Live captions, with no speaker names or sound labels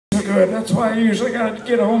so good. That's why I usually got to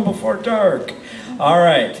get home before dark. All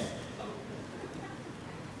right.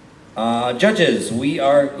 Judges, we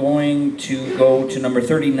are going to go to number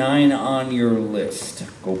 39 on your list.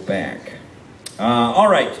 Go back. All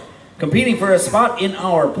right. Competing for a spot in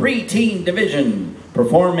our preteen division,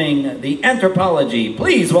 performing the Anthropology.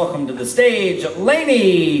 Please welcome to the stage,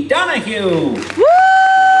 Lainey Donahue. Woo!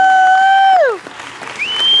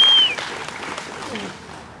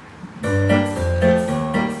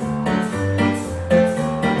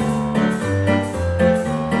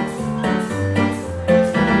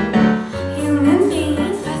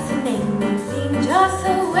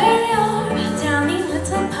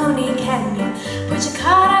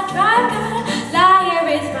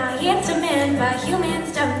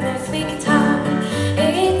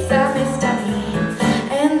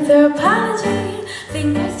 Anthropology,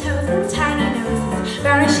 fingers, toes, and tiny noses,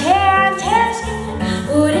 brownish hair and tan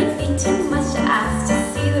skin. Would it be too much to ask to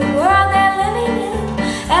see the world they're living in?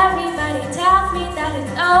 Everybody tells me that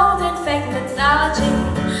it's old and fake mythology.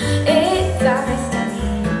 It's a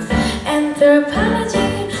mystery.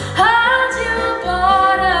 Anthropology, aren't you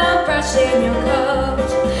bored of brushing your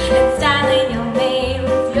coat and styling your mane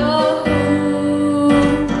with your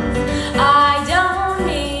hooves? I don't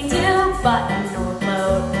mean to button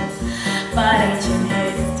but ancient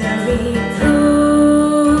history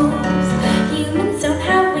proves humans don't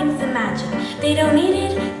have wings of magic. They don't need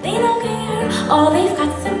it, they don't care. All they've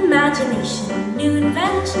got's imagination. New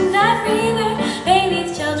inventions everywhere.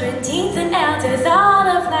 Babies, children, teens, and elders all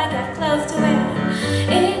of like got clothes to wear.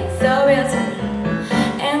 It's so real to me.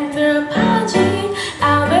 Anthropology,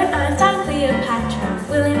 Albert Einstein, Cleopatra,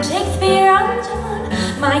 William Shakespeare, and John,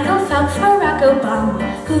 Michael Phelps, Barack Obama.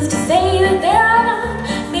 Who's to say that they're all not?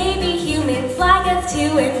 Maybe humans like us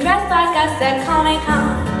too and dress like us at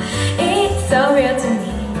Comic-Con. It's so real to me.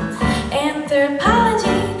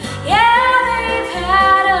 Anthropology, yeah, they've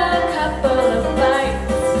had a couple of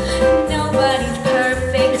fights. Nobody's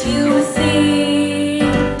perfect, you see.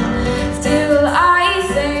 Still, I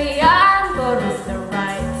say I'm bored with the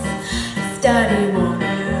rights. Study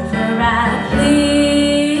whatever I please.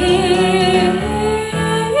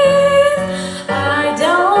 I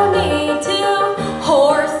don't need to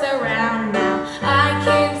horse around now. I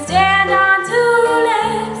can stand on 2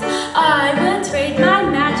 legs. I would trade my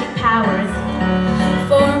magic powers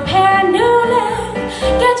for a pair of new legs.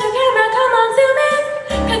 Get your camera, come on, zoom in,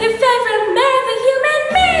 'cause your favorite man's a human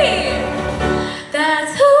being.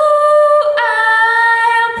 That's who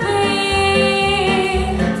I'll be.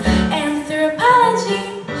 Anthropology.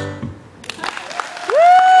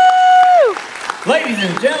 Woo! Ladies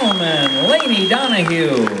and gentlemen, Lainey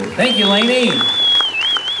Donahue. Thank you, Lainey.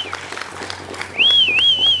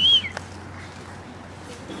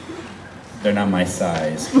 They're not my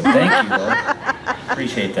size. Thank you, though.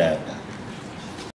 Appreciate that.